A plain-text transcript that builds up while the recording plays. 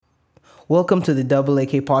Welcome to the Double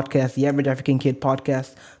AK podcast, the Average African Kid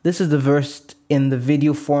podcast. This is the first in the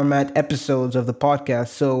video format episodes of the podcast,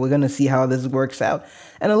 so we're going to see how this works out.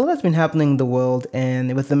 And a lot has been happening in the world,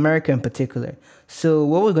 and with America in particular. So,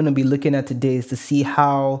 what we're going to be looking at today is to see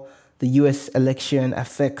how the US election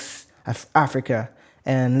affects Africa.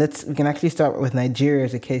 And we can actually start with Nigeria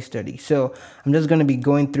as a case study. So, I'm just going to be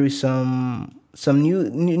going through some new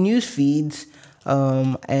news feeds,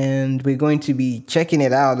 and we're going to be checking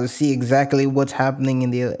it out to see exactly what's happening in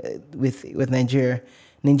the with Nigeria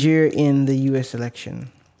in the U.S.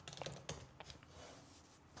 election.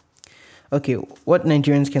 Okay, what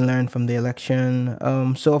Nigerians can learn from the election.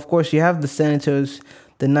 So of course you have the senators,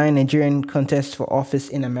 the 9 Nigerian contests for office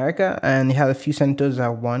in America, and you have a few senators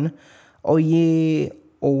that won. Oye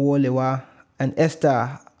Owolewa and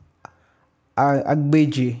Esther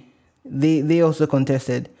Agbeji. They also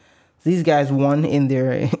contested. These guys won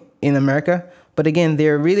in America, but again,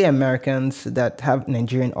 they're really Americans that have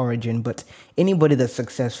Nigerian origin. But anybody that's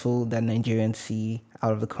successful that Nigerians see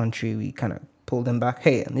out of the country, we kind of pull them back.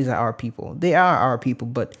 Hey, these are our people. They are our people,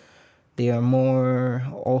 but they are more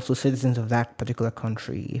also citizens of that particular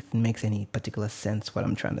country, if it makes any particular sense what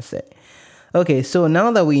I'm trying to say. Okay, so now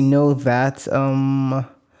that we know that, I want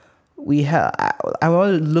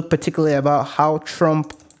to look particularly about how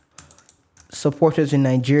Trump supporters in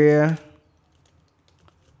Nigeria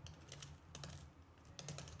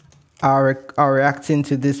are reacting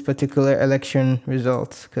to this particular election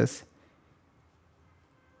results.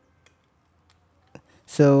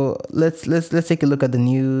 So let's take a look at the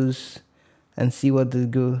news and see what they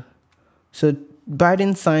go. So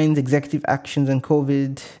Biden signs executive actions on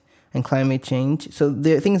COVID and climate change. So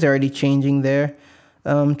things are already changing there.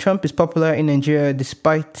 Trump is popular in Nigeria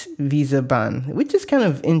despite visa ban, which is kind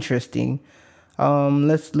of interesting.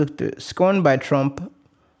 Let's look to scorned by Trump.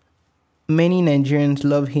 Many Nigerians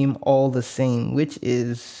love him all the same, which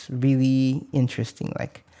is really interesting.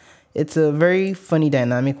 Like, it's a very funny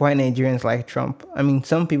dynamic why Nigerians like Trump. I mean,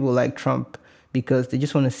 some people like Trump because they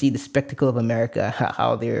just want to see the spectacle of America,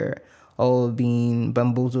 how they're all being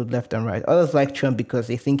bamboozled left and right. Others like Trump because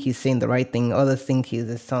they think he's saying the right thing. Others think he's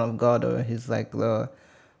the son of God, or he's like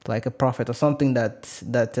a prophet, or something that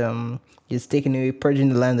is taking away, purging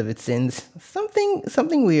the land of its sins.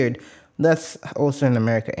 Something weird. That's also in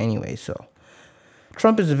America anyway. So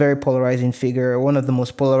Trump is a very polarizing figure, one of the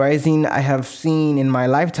most polarizing I have seen in my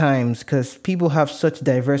lifetimes, because people have such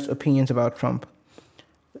diverse opinions about Trump.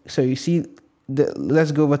 So you see,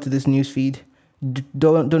 let's go over to this news feed.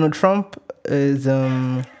 Donald Trump is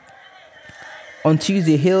on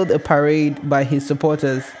Tuesday hailed a parade by his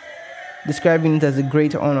supporters, describing it as a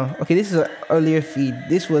great honor. Okay, this is an earlier feed.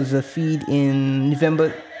 This was a feed in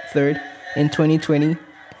November 3rd in 2020,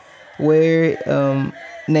 where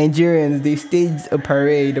Nigerians, they staged a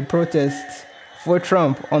parade, a protest for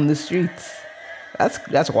Trump on the streets.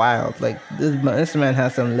 That's wild. Like, this man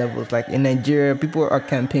has some levels. Like, in Nigeria, people are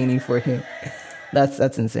campaigning for him. That's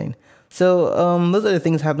insane. So those are the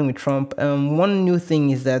things happening with Trump. One new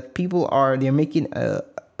thing is that they're making an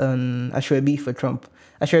Asoebi for Trump.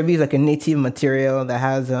 Asoebi is like a native material that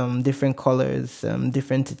has different colors,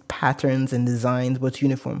 different patterns and designs, but it's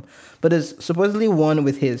uniform. But there's supposedly one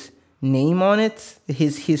with his name on it,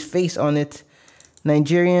 his face on it.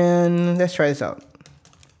 Nigerian, let's try this out.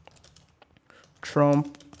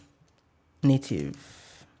 Trump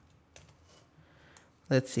native.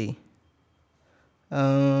 Let's see.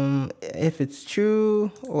 If it's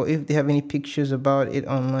true, or if they have any pictures about it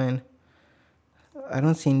online. I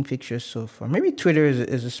don't see any pictures so far. Maybe Twitter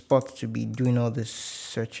is a spot to be doing all this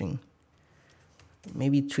searching.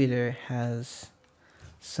 Maybe Twitter has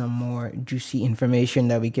some more juicy information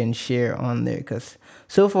that we can share on there, because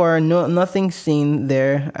so far nothing's seen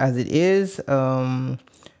there as it is.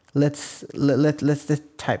 Let's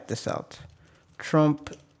just type this out.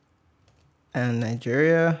 Trump and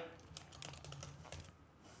Nigeria.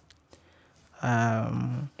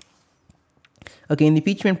 Okay, in the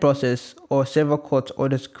impeachment process, or several court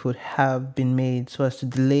orders could have been made so as to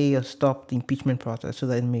delay or stop the impeachment process so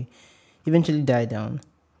that it may eventually die down.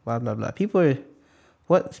 Blah, blah, blah. People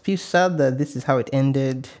sad that this is how it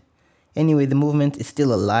ended. Anyway, the movement is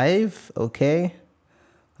still alive. Okay.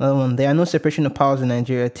 Another one. There are no separation of powers in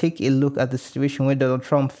Nigeria. Take a look at the situation where Donald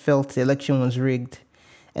Trump felt the election was rigged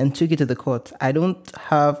and took it to the court. I don't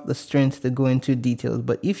have the strength to go into details,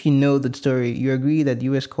 but if you know the story, you agree that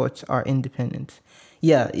U.S. courts are independent.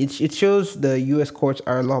 Yeah, it shows the U.S. courts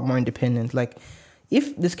are a lot more independent. Like,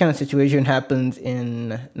 if this kind of situation happens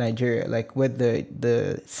in Nigeria, like where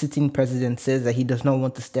the sitting president says that he does not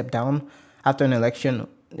want to step down after an election,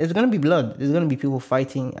 there's going to be blood. There's going to be people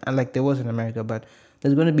fighting, and like there was in America, but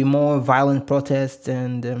There's going to be more violent protests,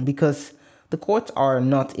 and because the courts are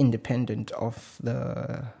not independent of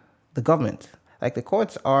the government. Like the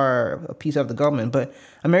courts are a piece of the government, but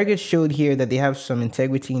America showed here that they have some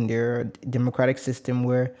integrity in their democratic system,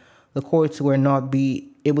 where the courts were not be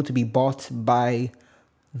able to be bought by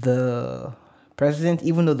the president,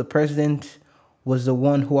 even though the president was the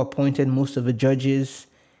one who appointed most of the judges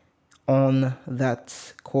on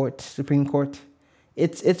that court, Supreme Court.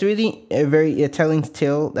 It's really a telling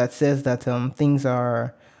tale that says that things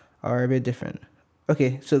are a bit different.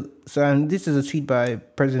 Okay, so this is a tweet by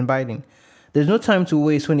President Biden. There's no time to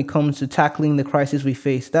waste when it comes to tackling the crisis we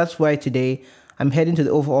face. That's why today I'm heading to the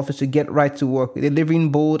Oval Office to get right to work,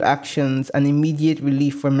 delivering bold actions and immediate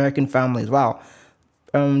relief for American families. Wow.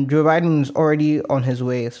 Joe Biden is already on his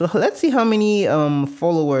way. So let's see how many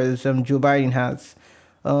followers Joe Biden has.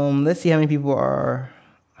 Let's see how many people are.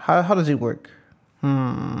 How does it work?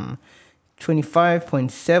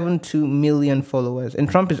 25.72 million followers.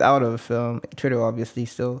 And Trump is out of Twitter, obviously,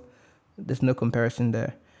 so there's no comparison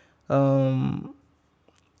there. Biden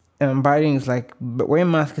is like, but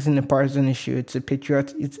wearing masks isn't a partisan issue. It's a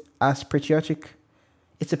patriotic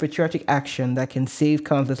action that can save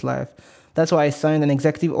countless lives. That's why I signed an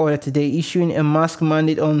executive order today issuing a mask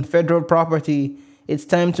mandate on federal property. It's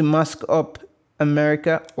time to mask up,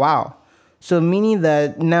 America. Wow. So meaning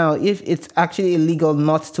that now if it's actually illegal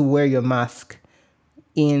not to wear your mask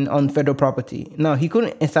on federal property. Now he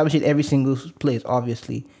couldn't establish it every single place,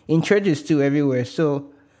 obviously. In churches too, everywhere. So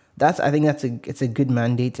I think it's a good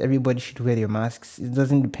mandate. Everybody should wear their masks. It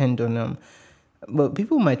doesn't depend on them. But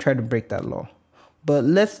people might try to break that law. But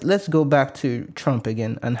let's go back to Trump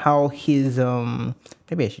again and how his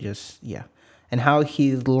maybe I should and how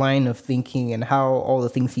his line of thinking and how all the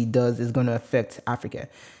things he does is going to affect Africa.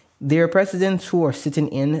 There are presidents who are sitting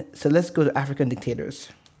in. So let's go to African dictators.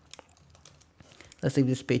 Let's leave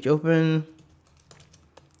this page open.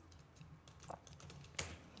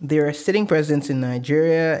 There are sitting presidents in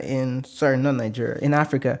in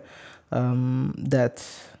Africa, that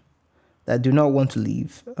do not want to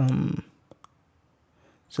leave.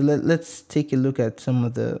 So let's take a look at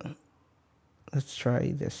let's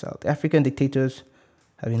try this out. African dictators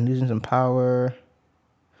have been losing some power.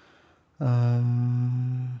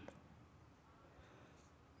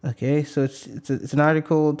 Okay, so it's an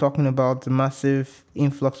article talking about the massive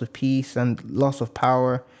influx of peace and loss of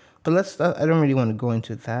power. But I don't really want to go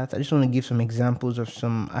into that. I just want to give some examples of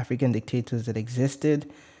some African dictators that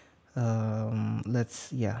existed.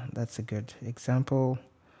 That's a good example.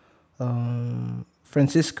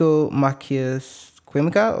 Francisco Macias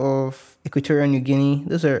Quimca of Equatorial New Guinea.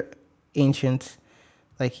 Those are ancient,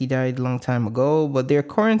 like he died a long time ago, but they're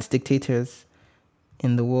current dictators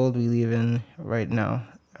in the world we live in right now.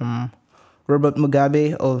 Robert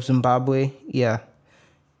Mugabe of Zimbabwe. Yeah.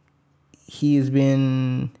 He has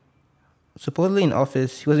been supposedly in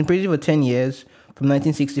office. He was in prison for 10 years, from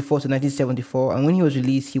 1964 to 1974, and when he was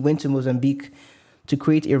released, he went to Mozambique to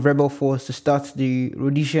create a rebel force to start the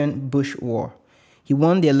Rhodesian Bush War. He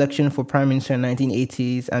won the election for prime minister in the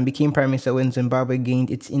 1980s and became prime minister when Zimbabwe gained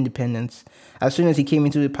its independence. As soon as he came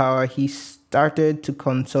into the power, he started to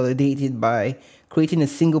consolidate it by creating a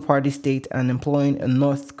single-party state and employing a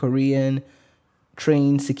North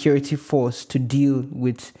Korean-trained security force to deal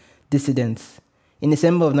with dissidents. In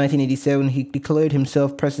December of 1987, he declared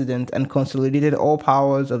himself president and consolidated all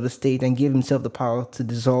powers of the state and gave himself the power to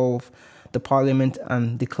dissolve the parliament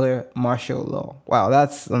and declare martial law. Wow,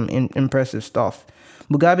 that's some impressive stuff.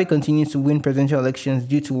 Mugabe continues to win presidential elections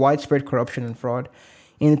due to widespread corruption and fraud.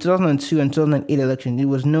 In the 2002 and 2008 elections, it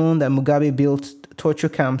was known that Mugabe built torture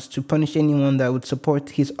camps to punish anyone that would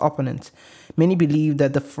support his opponents. Many believe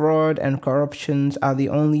that the fraud and corruptions are the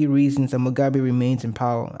only reasons that Mugabe remains in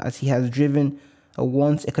power, as he has driven a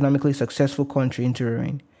once economically successful country into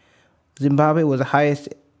ruin. Zimbabwe has the highest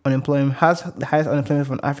unemployment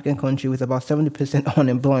of an African country with about 70%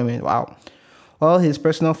 unemployment. Wow. While his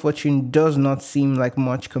personal fortune does not seem like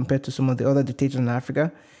much compared to some of the other dictators in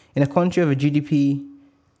Africa, in a country of a GDP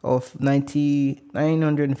of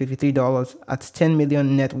 $953 at 10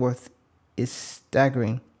 million net worth is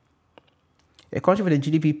staggering. A country with a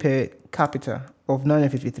GDP per capita of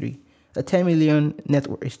 953 at 10 million net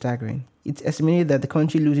worth is staggering. It's estimated that the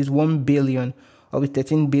country loses 1 billion of its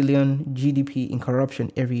 13 billion GDP in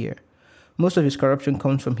corruption every year. Most of his corruption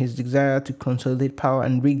comes from his desire to consolidate power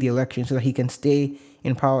and rig the election so that he can stay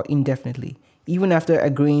in power indefinitely. Even after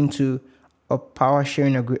agreeing to a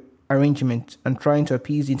power-sharing arrangement and trying to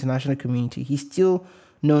appease the international community, he's still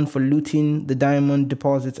known for looting the diamond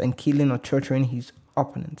deposits and killing or torturing his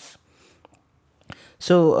opponents.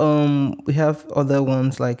 So we have other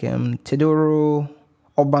ones like Teodoro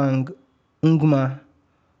Obang Nguma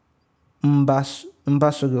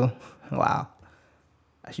Mbasogo. Wow,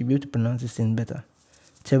 I should be able to pronounce this thing better.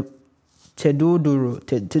 Tedodoro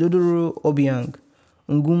Obiang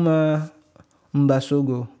Nguma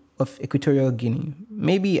Mbasogo of Equatorial Guinea.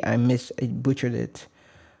 Maybe I butchered it.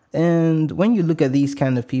 And when you look at these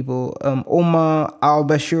kind of people, Omar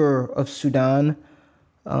al-Bashir of Sudan,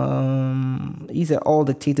 these are all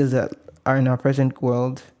dictators that are in our present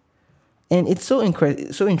world. And it's so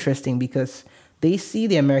interesting because they see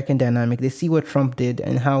the American dynamic. They see what Trump did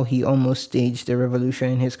and how he almost staged a revolution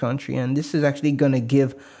in his country. And this is actually going to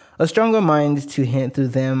give a stronger mind to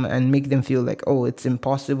them and make them feel like, oh, it's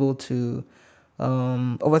impossible to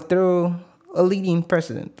overthrow a leading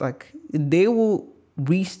president. Like, they will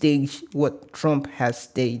restage what Trump has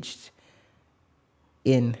staged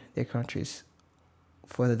in their countries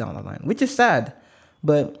further down the line, which is sad.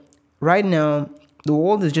 But right now, the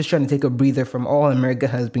world is just trying to take a breather from all America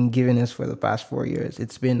has been giving us for the past 4 years.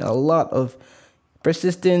 It's been a lot of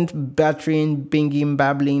persistent battering, binging,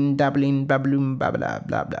 babbling, dabbling, babbling, blah, blah,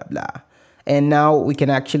 blah, blah, blah. And now we can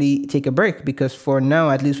actually take a break because for now,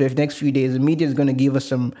 at least for the next few days, the media is going to give us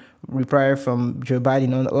some reply from Joe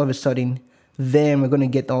Biden. All of a sudden, then we're going to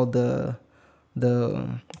get all the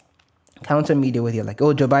counter media with you like,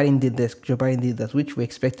 oh, Joe Biden did this, Joe Biden did that, which we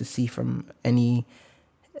expect to see from any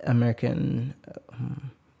American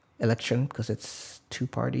election because it's two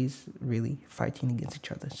parties really fighting against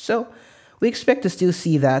each other. So we expect to still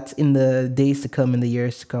see that in the days to come, in the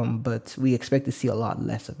years to come, but we expect to see a lot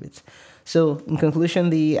less of it. So in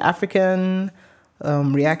conclusion, the African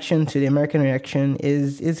reaction to the American reaction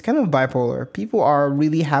is kind of bipolar. People are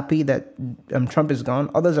really happy that Trump is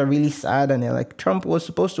gone. Others are really sad and they're like, Trump was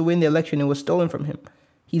supposed to win the election. It was stolen from him.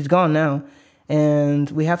 He's gone now. And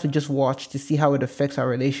we have to just watch to see how it affects our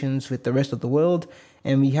relations with the rest of the world.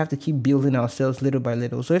 And we have to keep building ourselves little by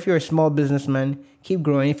little. So if you're a small businessman, keep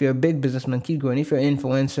growing. If you're a big businessman, keep growing. If you're an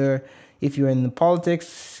influencer, if you're in the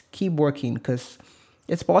politics, keep working because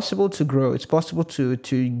it's possible to grow. It's possible to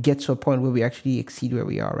get to a point where we actually exceed where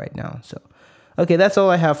we are right now. So, okay, that's all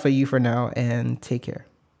I have for you for now, and take care.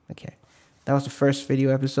 Okay, that was the first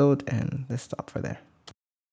video episode, and let's stop for there.